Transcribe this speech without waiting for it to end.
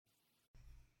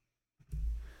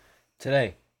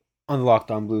Today, on the Locked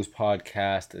On Blues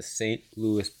podcast, the St.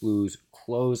 Louis Blues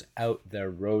close out their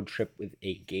road trip with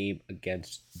a game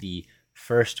against the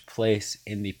first place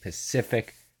in the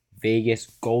Pacific, Vegas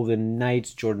Golden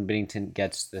Knights. Jordan Binnington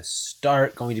gets the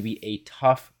start. Going to be a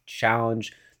tough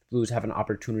challenge. The Blues have an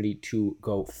opportunity to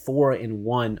go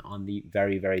 4-1 on the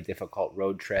very, very difficult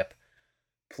road trip.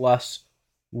 Plus,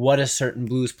 what do certain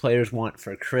Blues players want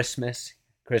for Christmas?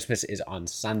 Christmas is on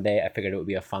Sunday. I figured it would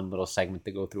be a fun little segment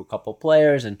to go through a couple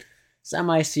players and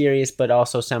semi-serious, but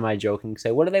also semi-joking.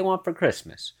 Say, what do they want for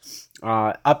Christmas?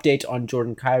 Updates on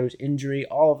Jordan Kyrou's injury,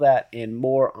 all of that and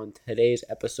more on today's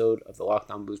episode of the Locked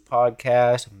On Blues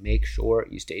podcast. Make sure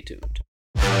you stay tuned.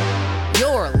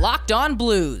 You're Locked On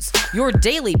Blues, your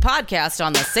daily podcast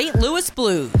on the St. Louis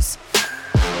Blues.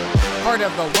 Part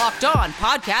of the Locked On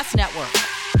Podcast Network,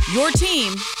 your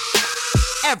team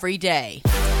every day.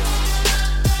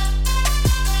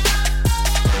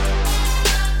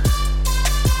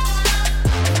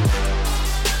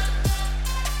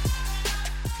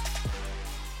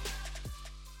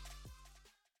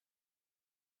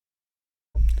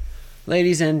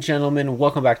 Ladies and gentlemen,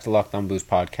 welcome back to the Locked On Blues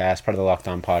podcast, part of the Locked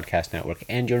On Podcast Network,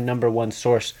 and your number one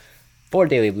source for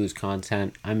daily Blues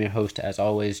content. I'm your host, as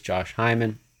always, Josh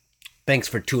Hyman. Thanks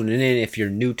for tuning in. If you're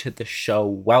new to the show,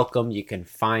 welcome. You can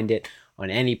find it on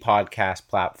any podcast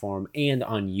platform and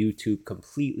on YouTube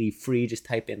completely free. Just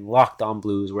type in Locked On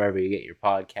Blues wherever you get your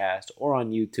podcast or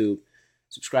on YouTube.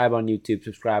 Subscribe on YouTube.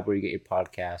 Subscribe where you get your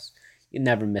podcasts. You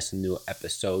never miss a new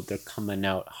episode. They're coming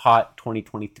out hot.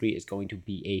 2023 is going to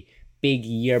be a big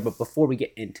year, but before we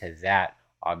get into that,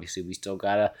 obviously we still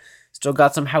got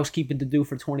some housekeeping to do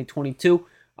for 2022.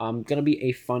 Gonna be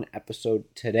a fun episode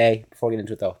today. Before we get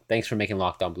into it though, thanks for making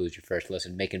Locked On Blues your first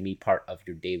listen, making me part of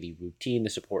your daily routine. The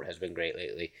support has been great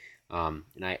lately, and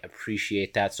I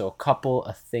appreciate that. So a couple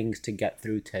of things to get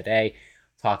through today,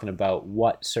 talking about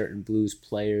what certain Blues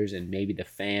players and maybe the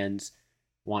fans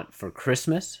want for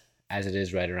Christmas, as it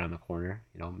is right around the corner.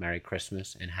 Merry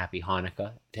Christmas and Happy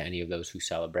Hanukkah to any of those who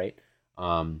celebrate.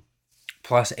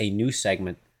 Plus a new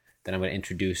segment that I'm going to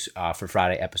introduce for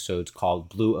Friday episodes called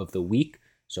Blue of the Week.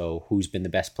 So who's been the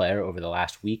best player over the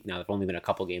last week? Now, there have only been a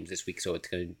couple games this week, so it's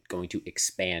going to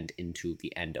expand into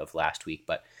the end of last week.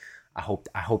 But I hope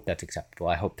that's acceptable.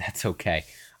 I hope that's okay.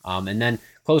 And then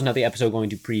closing out the episode, going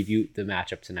to preview the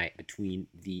matchup tonight between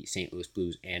the St. Louis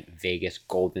Blues and Vegas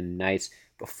Golden Knights.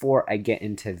 Before I get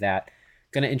into that,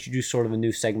 going to introduce sort of a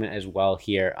new segment as well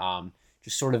here.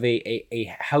 Just sort of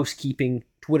a housekeeping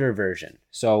Twitter version.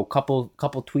 So couple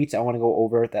tweets I want to go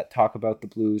over that talk about the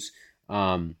Blues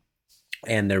and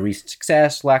their recent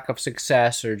success, lack of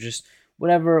success, or just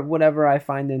whatever I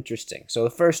find interesting. So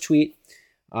the first tweet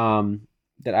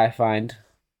that I find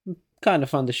kind of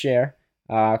fun to share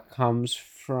comes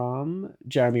from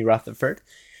Jeremy Rutherford.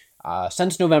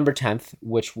 Since November 10th,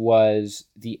 which was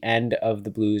the end of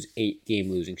the Blues' 8-game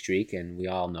losing streak, and we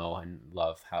all know and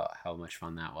love how much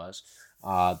fun that was,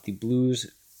 the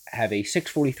Blues have a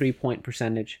 .643 point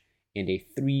percentage and a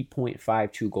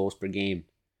 3.52 goals per game.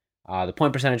 The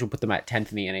point percentage would put them at 10th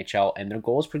in the NHL, and their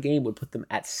goals per game would put them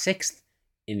at 6th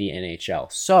in the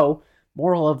NHL. So,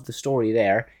 moral of the story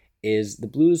there is the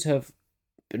Blues have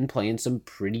been playing some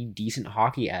pretty decent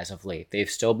hockey as of late. They've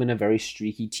still been a very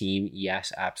streaky team.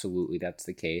 Yes, absolutely, that's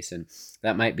the case, and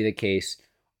that might be the case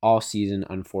all season,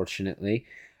 unfortunately.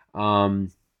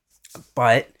 But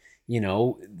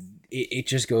it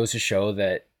just goes to show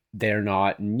that they're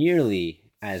not nearly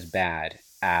as bad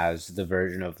as the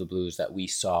version of the Blues that we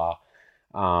saw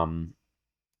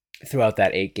throughout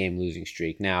that 8-game losing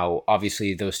streak. Now,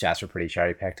 obviously, those stats were pretty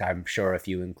cherry-picked. I'm sure if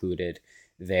you included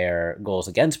their goals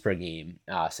against per game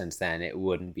since then, it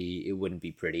wouldn't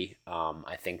be pretty.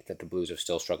 I think that the Blues have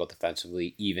still struggled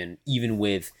defensively, even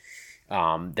with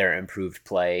their improved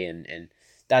play, and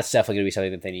that's definitely going to be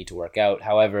something that they need to work out.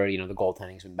 However, the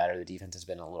goaltending's been better, the defense has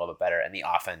been a little bit better, and the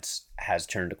offense has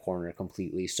turned a corner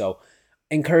completely. So,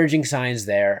 encouraging signs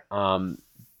there.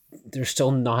 They're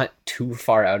still not too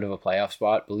far out of a playoff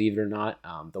spot, believe it or not.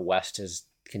 The West has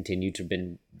continued to have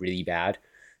been really bad.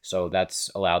 So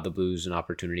that's allowed the Blues an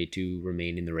opportunity to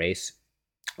remain in the race.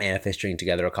 And if they string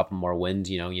together a couple more wins,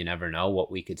 you never know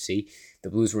what we could see. The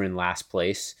Blues were in last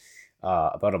place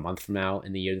about a month from now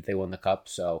in the year that they won the Cup.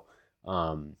 So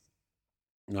not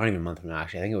even a month from now,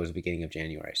 actually. I think it was the beginning of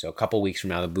January. So a couple weeks from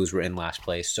now, the Blues were in last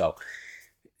place. So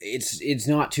it's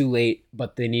not too late,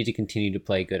 but they need to continue to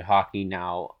play good hockey.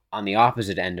 Now, on the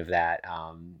opposite end of that,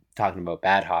 talking about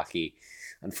bad hockey,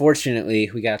 unfortunately,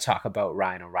 we got to talk about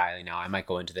Ryan O'Reilly now. I might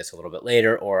go into this a little bit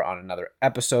later or on another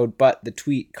episode, but the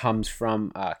tweet comes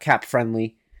from Cap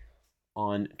Friendly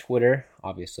on Twitter,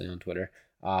 obviously on Twitter.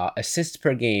 Assists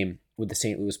per game with the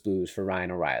St. Louis Blues for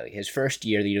Ryan O'Reilly. His first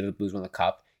year, the year the Blues won the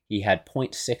Cup, he had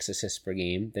 0.6 assists per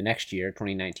game. The next year,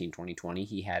 2019-2020,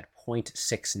 he had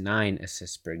 0.69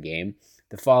 assists per game.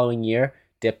 The following year,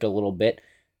 dipped a little bit,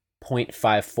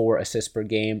 0.54 assists per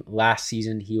game. Last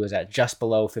season, he was at just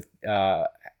below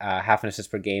half an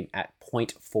assist per game at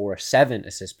 0.47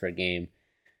 assists per game.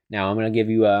 Now I'm gonna give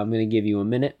you a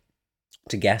minute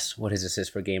to guess what his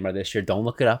assists per game are this year. Don't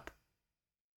look it up.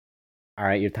 All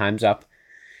right, your time's up.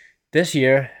 This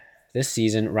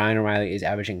season, Ryan O'Reilly is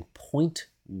averaging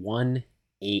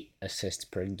 0.18 assists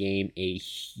per game. A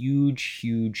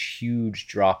huge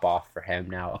drop off for him.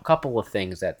 Now, a couple of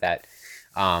things that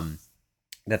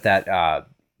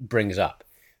brings up.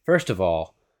 First of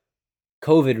all,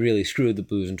 COVID really screwed the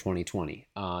Blues in 2020.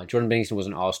 Jordan Binnington was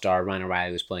an all-star. Ryan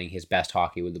O'Reilly was playing his best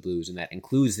hockey with the Blues, and that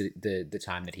includes the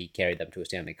time that he carried them to a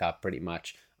Stanley Cup pretty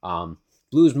much.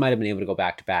 Blues might have been able to go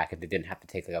back-to-back if they didn't have to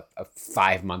take like a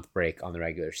 5-month break on the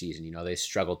regular season. You know, they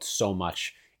struggled so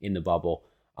much in the bubble.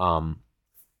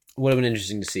 Would have been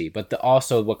interesting to see. But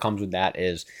also what comes with that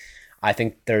is I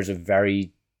think there's a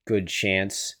very good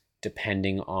chance,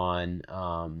 depending on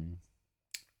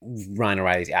Ryan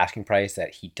O'Reilly's asking price,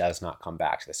 that he does not come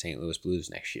back to the St. Louis Blues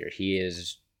next year. He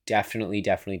is definitely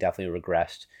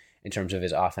regressed in terms of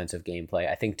his offensive gameplay.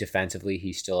 I think defensively,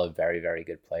 he's still a very, very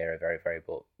good player, a very, very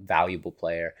valuable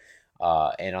player,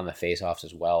 and on the faceoffs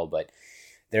as well. But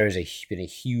there has been a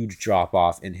huge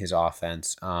drop-off in his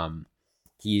offense.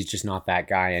 He's just not that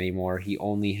guy anymore. He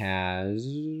only has,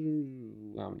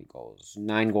 how many goals?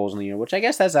 9 goals in the year, which I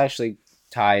guess that's actually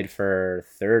tied for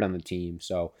third on the team.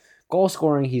 So goal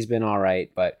scoring, he's been all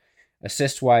right, but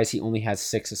assist-wise, he only has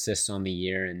 6 assists on the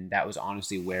year, and that was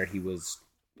honestly where he was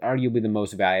arguably the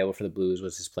most valuable for the Blues,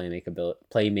 was his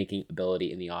playmaking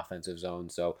ability in the offensive zone.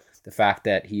 So the fact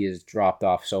that he has dropped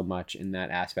off so much in that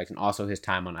aspect, and also his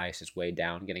time on ice is way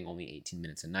down, getting only 18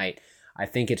 minutes a night, I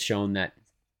think it's shown that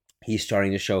he's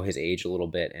starting to show his age a little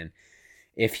bit, and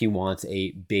if he wants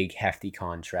a big, hefty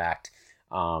contract,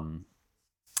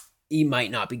 he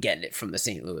might not be getting it from the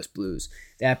St. Louis Blues.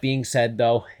 That being said,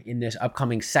 though, in this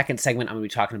upcoming second segment, I'm going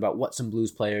to be talking about what some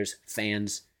Blues players,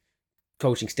 fans,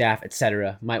 coaching staff,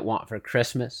 etc. might want for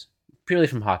Christmas, purely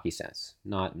from hockey sense,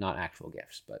 not actual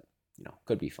gifts, but you know,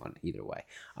 could be fun either way.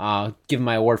 Giving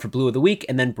my award for Blue of the Week,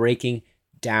 and then breaking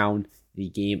down the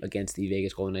game against the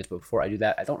Vegas Golden Knights. But before I do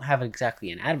that, I don't have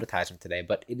exactly an advertisement today,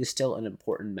 but it is still an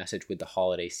important message with the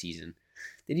holiday season.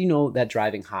 Did you know that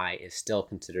driving high is still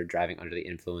considered driving under the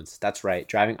influence? That's right.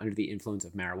 Driving under the influence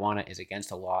of marijuana is against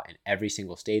the law in every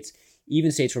single state,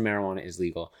 even states where marijuana is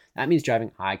legal. That means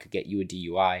driving high could get you a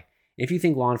DUI. If you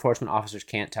think law enforcement officers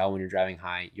can't tell when you're driving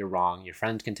high, you're wrong. Your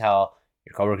friends can tell,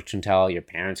 your coworkers can tell, your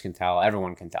parents can tell,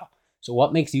 everyone can tell. So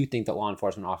what makes you think that law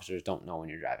enforcement officers don't know when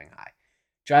you're driving high?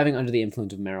 Driving under the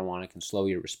influence of marijuana can slow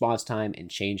your response time and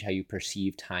change how you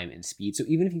perceive time and speed. So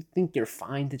even if you think you're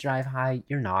fine to drive high,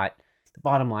 you're not. The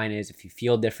bottom line is, if you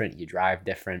feel different, you drive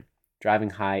different. Driving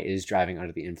high is driving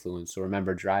under the influence. So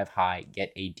remember, drive high,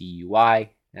 get a DUI.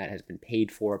 That has been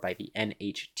paid for by the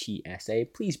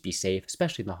NHTSA. Please be safe,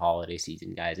 especially in the holiday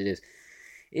season, guys.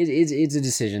 It's a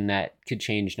decision that could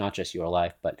change not just your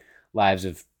life, but lives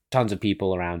of tons of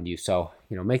people around you. So,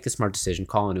 you know, make the smart decision.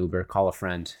 Call an Uber, call a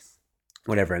friend,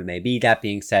 whatever it may be. That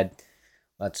being said,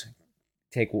 let's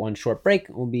take one short break.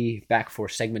 We'll be back for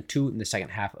segment 2 in the second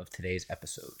half of today's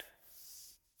episode.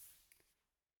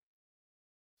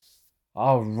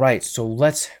 All right, so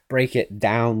let's break it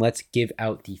down. Let's give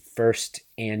out the first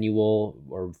annual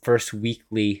or first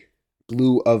weekly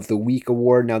Blue of the Week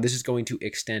award. Now, this is going to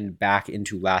extend back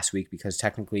into last week, because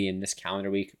technically in this calendar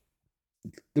week,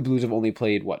 the Blues have only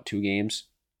played, 2 games?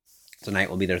 Tonight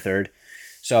will be their third.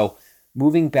 So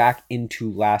moving back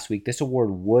into last week, this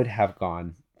award would have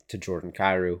gone to Jordan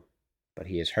Kyrou, but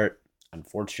he is hurt,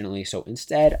 unfortunately. So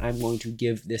instead, I'm going to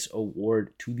give this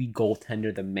award to the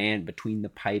goaltender, the man between the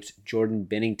pipes, Jordan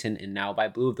Binnington. And now by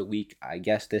Blue of the Week, I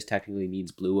guess this technically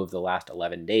means Blue of the last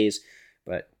 11 days,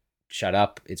 but shut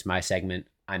up. It's my segment.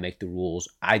 I make the rules.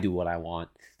 I do what I want.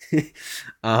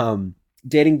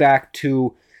 Dating back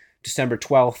to December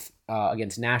 12th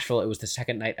against Nashville, it was the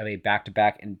second night of a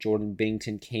back-to-back, and Jordan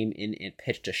Binnington came in and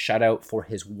pitched a shutout for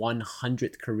his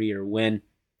 100th career win,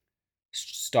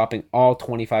 stopping all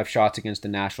 25 shots against the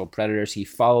Nashville Predators. He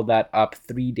followed that up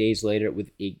 3 days later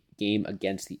with a game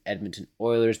against the Edmonton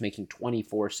Oilers, making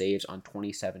 24 saves on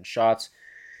 27 shots.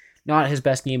 Not his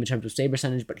best game in terms of save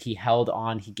percentage, but he held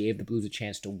on. He gave the Blues a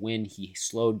chance to win. He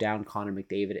slowed down Connor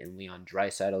McDavid and Leon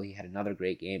Draisaitl. He had another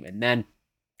great game. And then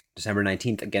December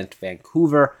 19th against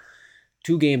Vancouver,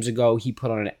 2 games ago, he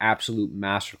put on an absolute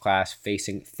masterclass,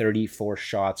 facing 34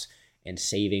 shots and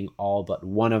saving all but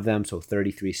one of them. So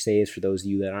 33 saves for those of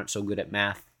you that aren't so good at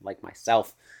math like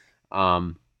myself.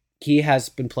 He has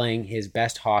been playing his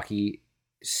best hockey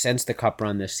since the cup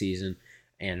run this season.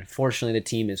 And fortunately, the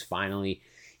team is finally,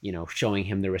 showing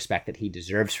him the respect that he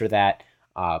deserves for that.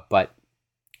 But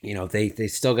they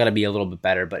still got to be a little bit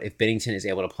better. But if Binnington is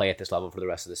able to play at this level for the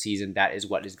rest of the season, that is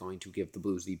what is going to give the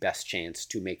Blues the best chance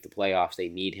to make the playoffs. They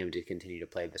need him to continue to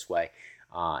play this way.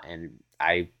 And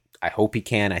I hope he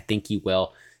can. I think he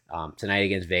will. Tonight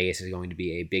against Vegas is going to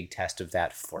be a big test of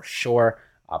that for sure.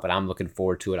 But I'm looking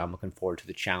forward to it. I'm looking forward to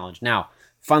the challenge. Now,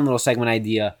 fun little segment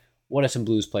idea. What do some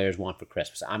Blues players want for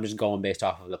Christmas? I'm just going based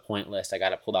off of the point list. I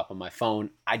got it pulled up on my phone.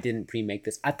 I didn't pre-make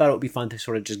this. I thought it would be fun to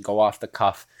sort of just go off the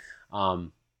cuff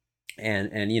and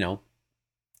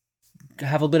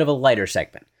have a bit of a lighter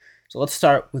segment. So let's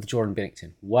start with Jordan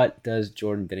Binnington. What does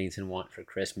Jordan Binnington want for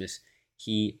Christmas?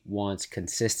 He wants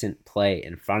consistent play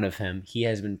in front of him. He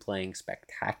has been playing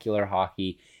spectacular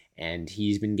hockey, and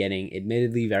he's been getting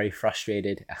admittedly very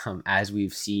frustrated, as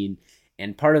we've seen.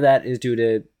 And part of that is due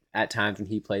to at times when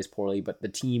he plays poorly, but the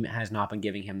team has not been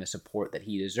giving him the support that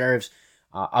he deserves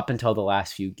up until the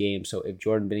last few games. So if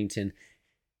Jordan Binnington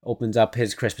opens up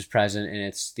his Christmas present and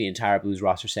it's the entire Blues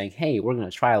roster saying, hey, we're going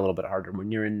to try a little bit harder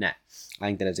when you're in net, I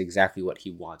think that is exactly what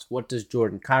he wants. What does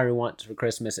Jordan Kyrou want for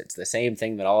Christmas? It's the same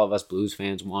thing that all of us Blues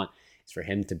fans want. It's for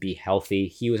him to be healthy.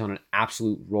 He was on an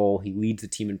absolute roll. He leads the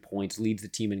team in points, leads the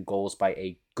team in goals by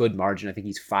a good margin. I think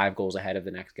he's 5 goals ahead of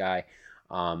the next guy.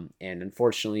 And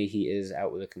unfortunately, he is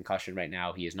out with a concussion right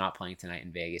now. He is not playing tonight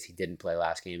in Vegas. He didn't play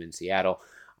last game in Seattle.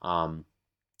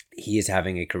 He is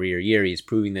having a career year. He's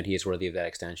proving that he is worthy of that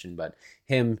extension. But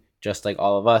him, just like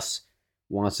all of us,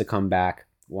 wants to come back,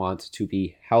 wants to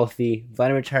be healthy.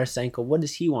 Vladimir Tarasenko, what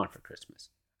does he want for Christmas?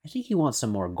 I think he wants some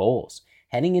more goals.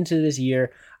 Heading into this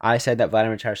year, I said that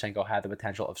Vladimir Tarasenko had the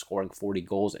potential of scoring 40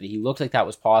 goals, and he looked like that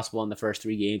was possible in the first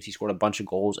 3 games. He scored a bunch of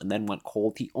goals and then went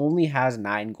cold. He only has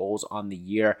 9 goals on the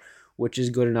year, which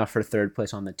is good enough for third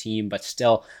place on the team, but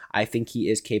still, I think he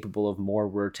is capable of more.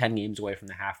 We're 10 games away from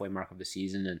the halfway mark of the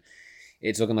season, and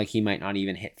it's looking like he might not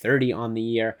even hit 30 on the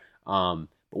year. But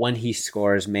when he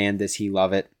scores, man, does he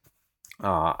love it.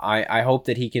 I hope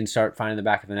that he can start finding the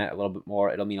back of the net a little bit more.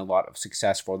 It'll mean a lot of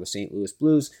success for the St. Louis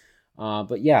Blues.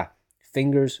 But yeah,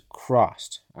 fingers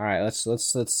crossed. All right, let's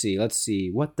see. Let's see.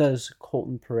 What does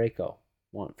Colton Parayko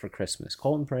want for Christmas?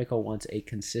 Colton Parayko wants a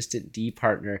consistent D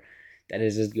partner that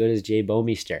is as good as Jay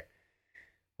Bouwmeester.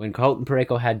 When Colton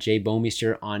Parayko had Jay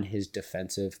Bouwmeester on his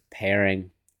defensive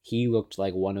pairing, he looked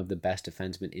like one of the best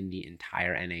defensemen in the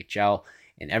entire NHL.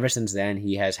 And ever since then,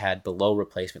 he has had below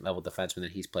replacement level defensemen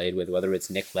that he's played with, whether it's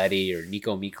Nick Leddy or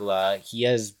Nico Mikkola. He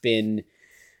has been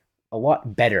a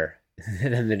lot better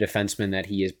than the defenseman that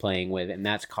he is playing with, and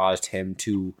that's caused him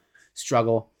to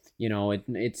struggle.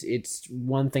 It's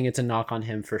one thing, it's a knock on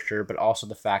him for sure, but also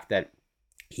the fact that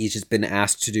he's just been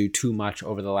asked to do too much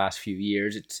over the last few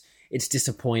years. It's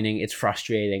disappointing, it's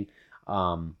frustrating.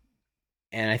 And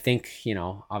I think,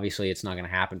 obviously it's not going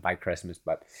to happen by Christmas,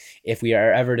 but if we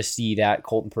are ever to see that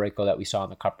Colton Parayko that we saw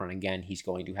in the Cup run again, he's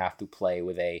going to have to play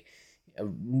with a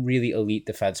really elite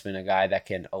defenseman, a guy that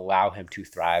can allow him to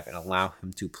thrive and allow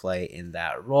him to play in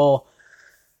that role.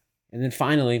 And then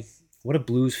finally, what do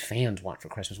Blues fans want for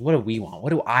Christmas? What do we want?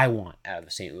 What do I want out of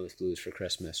the St. Louis Blues for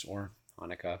Christmas or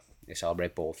Hanukkah? They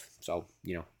celebrate both. So,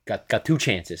 got 2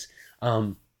 chances.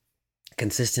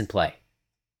 Consistent play.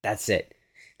 That's it.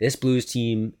 This Blues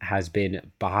team has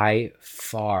been by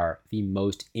far the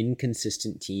most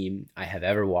inconsistent team I have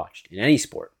ever watched in any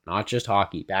sport, not just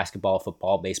hockey, basketball,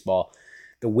 football, baseball.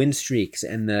 The win streaks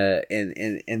and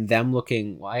them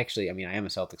looking, well, actually, I am a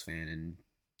Celtics fan, and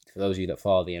for those of you that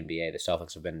follow the NBA, the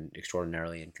Celtics have been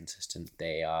extraordinarily inconsistent.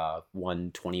 They won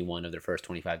 21 of their first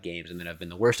 25 games and then have been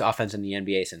the worst offense in the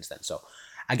NBA since then. So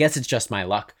I guess it's just my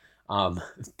luck.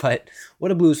 But what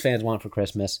do Blues fans want for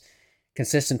Christmas?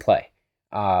 Consistent play.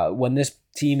 When this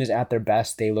team is at their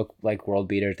best, they look like world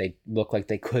beaters. They look like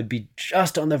they could be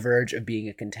just on the verge of being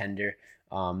a contender.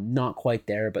 Not quite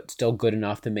there, but still good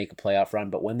enough to make a playoff run.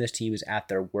 But when this team is at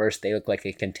their worst, they look like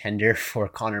a contender for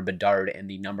Connor Bedard and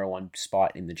the number 1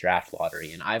 spot in the draft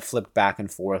lottery. And I've flipped back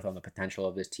and forth on the potential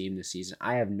of this team this season.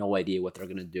 I have no idea what they're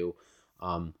going to do,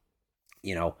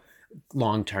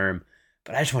 long term.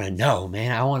 But I just want to know,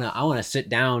 man. I want to sit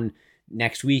down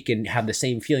next week and have the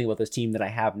same feeling about this team that I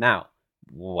have now.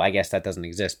 Well, I guess that doesn't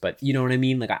exist, but you know what I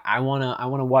mean? Like, I want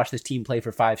to watch this team play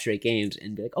for 5 straight games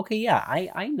and be like, okay, yeah,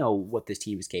 I know what this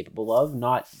team is capable of,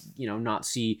 not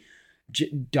see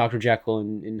Dr. Jekyll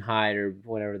and Hyde or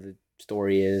whatever the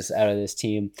story is out of this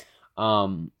team.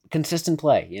 consistent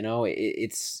play.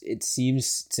 It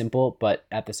seems simple, but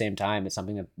at the same time, it's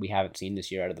something that we haven't seen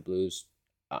this year out of the Blues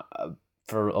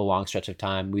for a long stretch of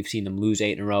time. We've seen them lose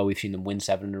 8 in a row. We've seen them win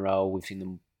 7 in a row. We've seen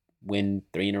them win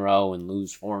 3 in a row and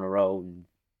lose 4 in a row and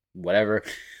whatever.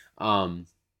 I'm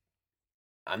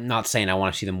not saying I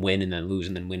want to see them win and then lose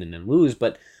and then win and then lose,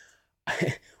 but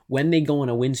when they go on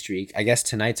a win streak, I guess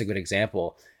tonight's a good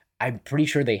example. I'm pretty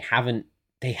sure they haven't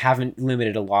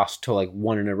limited a loss to like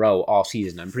 1 in a row all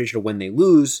season. I'm pretty sure when they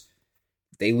lose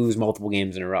multiple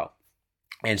games in a row.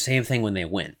 And same thing when they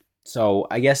win. So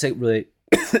I guess it really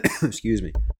excuse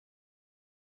me.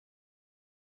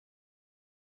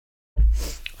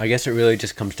 I guess it really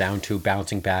just comes down to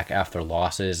bouncing back after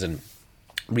losses and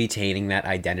retaining that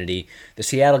identity. The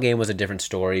Seattle game was a different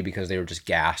story because they were just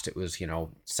gassed. It was,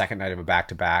 second night of a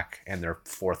back-to-back and their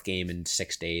 4th game in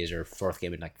 6 days or 4th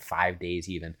game in like 5 days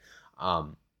even.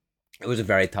 It was a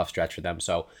very tough stretch for them.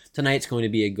 So tonight's going to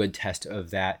be a good test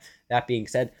of that. That being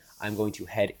said, I'm going to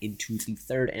head into the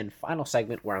third and final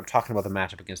segment where I'm talking about the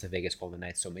matchup against the Vegas Golden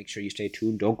Knights. So make sure you stay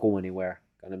tuned. Don't go anywhere.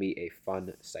 Going to be a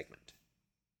fun segment.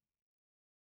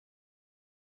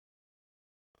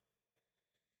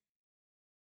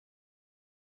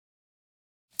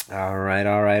 All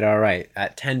right.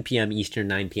 At 10 p.m. Eastern,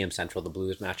 9 p.m. Central, the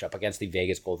Blues match up against the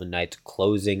Vegas Golden Knights,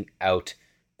 closing out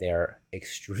their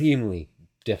extremely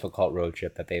difficult road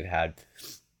trip that they've had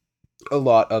a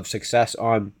lot of success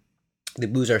on. The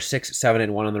Blues are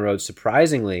 6-7-1 on the road.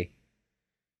 Surprisingly,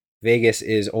 Vegas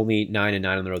is only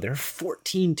 9-9 on the road. They're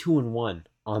 14-2-1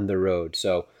 on the road.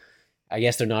 So I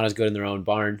guess they're not as good in their own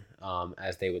barn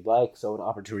as they would like. So an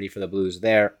opportunity for the Blues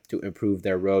there to improve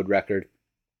their road record.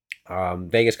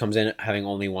 Vegas comes in having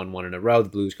only won 1 in a row. The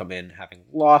Blues come in having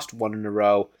lost 1 in a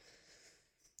row.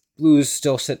 Blues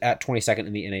still sit at 22nd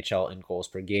in the NHL in goals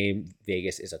per game.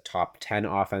 Vegas is a top 10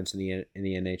 offense in the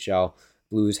NHL.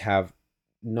 Blues have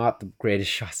not the greatest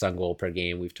shots on goal per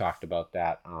game. We've talked about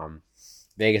that.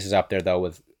 Vegas is up there, though,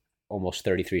 with almost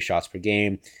 33 shots per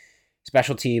game.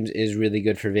 Special teams is really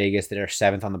good for Vegas. They're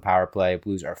 7th on the power play.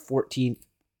 Blues are 14th.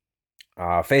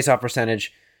 Face-off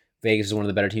percentage, Vegas is one of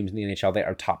the better teams in the NHL. They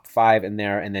are top 5 in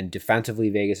there. And then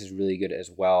defensively, Vegas is really good as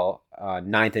well.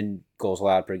 9th in goals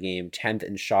allowed per game, 10th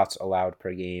in shots allowed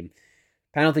per game.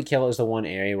 Penalty kill is the one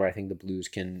area where I think the Blues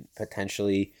can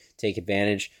potentially take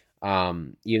advantage.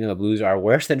 Even though the Blues are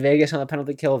worse than Vegas on the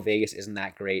penalty kill, Vegas isn't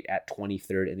that great at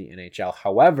 23rd in the NHL.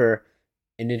 However,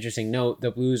 an interesting note,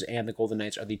 the Blues and the Golden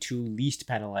Knights are the 2 least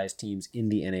penalized teams in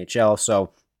the NHL.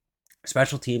 So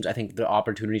special teams, I think the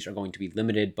opportunities are going to be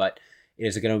limited, but it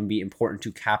is going to be important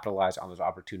to capitalize on those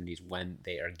opportunities when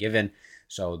they are given.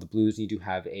 So the Blues need to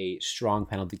have a strong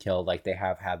penalty kill like they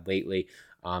have had lately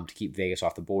to keep Vegas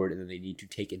off the board, and then they need to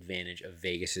take advantage of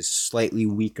Vegas's slightly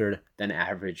weaker than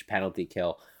average penalty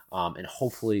kill and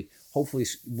hopefully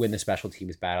win the special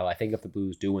teams battle. I think if the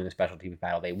Blues do win the special teams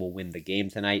battle, they will win the game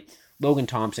tonight. Logan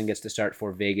Thompson gets to start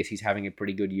for Vegas. He's having a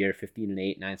pretty good year,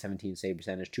 15-8, 917 save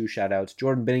percentage, 2 shutouts.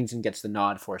 Jordan Binnington gets the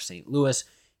nod for St. Louis.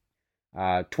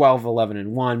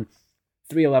 12-11-1,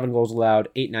 311 goals allowed,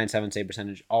 897 save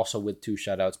percentage, also with 2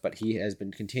 shutouts, but he has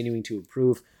been continuing to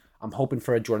improve. I'm hoping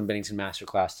for a Jordan Binnington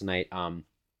masterclass tonight.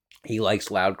 He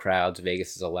likes loud crowds.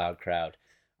 Vegas is a loud crowd,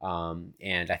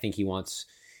 and I think he wants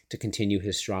to continue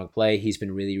his strong play. He's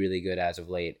been really, really good as of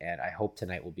late, and I hope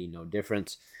tonight will be no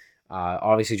difference.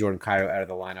 Obviously, Jordan Kyrou out of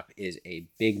the lineup is a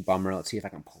big bummer. Let's see if I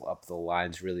can pull up the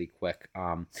lines really quick.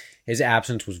 His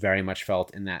absence was very much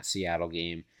felt in that Seattle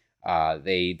game.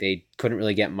 They couldn't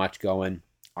really get much going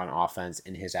on offense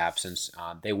in his absence.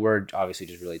 They were obviously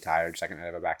just really tired. Second night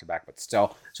of a back-to-back, but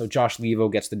still. So Josh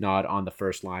Leivo gets the nod on the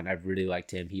first line. I've really liked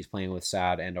him. He's playing with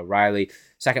Saad and O'Reilly.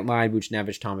 Second line,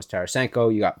 Buchnevich, Thomas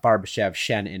Tarasenko. You got Barbashev,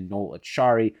 Shen, and Noel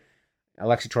Achari.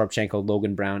 Alexei Toropchenko,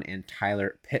 Logan Brown, and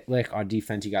Tyler Pitlick. On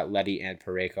defense, you got Letty and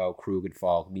Parayko, Krug and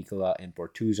Falk, Mikkola and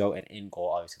Bortuzzo. And in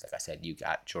goal, obviously, like I said, you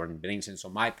got Jordan Binnington. So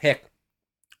my pick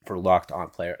for Locked On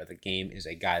Player of the Game is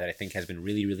a guy that I think has been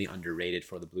really, really underrated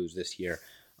for the Blues this year.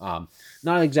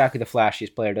 Not exactly the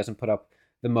flashiest player, doesn't put up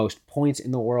the most points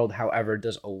in the world, however,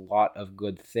 does a lot of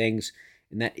good things,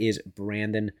 and that is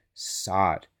Brandon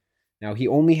Saad. Now, he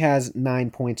only has 9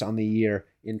 points on the year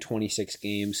in 26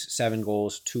 games, 7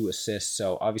 goals, 2 assists,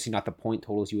 so obviously not the point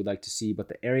totals you would like to see, but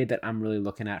the area that I'm really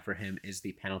looking at for him is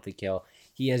the penalty kill.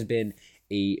 He has been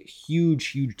a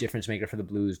huge difference maker for the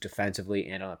Blues defensively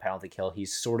and on the penalty kill.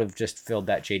 He's sort of just filled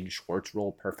that Jaden Schwartz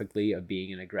role perfectly of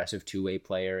being an aggressive two-way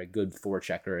player, a good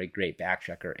forechecker, a great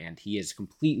backchecker, and he has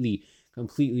completely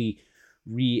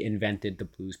reinvented the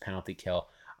Blues penalty kill.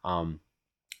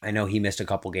 I know he missed a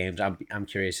couple games. I'm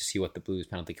curious to see what the Blues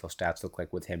penalty kill stats look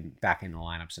like with him back in the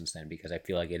lineup since then, because I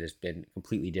feel like it has been a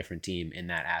completely different team in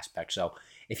that aspect. So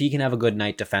if he can have a good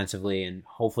night defensively and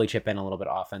hopefully chip in a little bit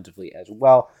offensively as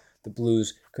well, the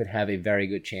Blues could have a very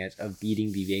good chance of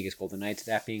beating the Vegas Golden Knights.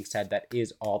 That being said, that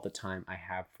is all the time I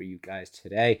have for you guys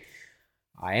today.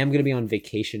 I am going to be on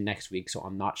vacation next week, so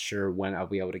I'm not sure when I'll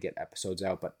be able to get episodes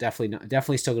out, but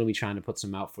definitely still going to be trying to put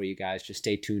some out for you guys. Just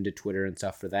stay tuned to Twitter and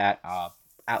stuff for that.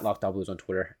 At Locked On Blues on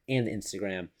Twitter and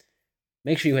Instagram.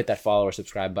 Make sure you hit that follow or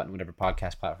subscribe button, whatever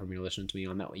podcast platform you're listening to me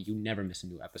on. That way you never miss a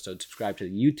new episode. Subscribe to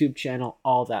the YouTube channel,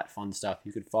 all that fun stuff.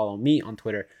 You can follow me on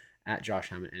Twitter at Josh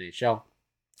Hammond NHL.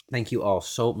 Thank you all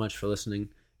so much for listening.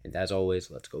 And as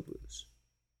always, let's go Blues.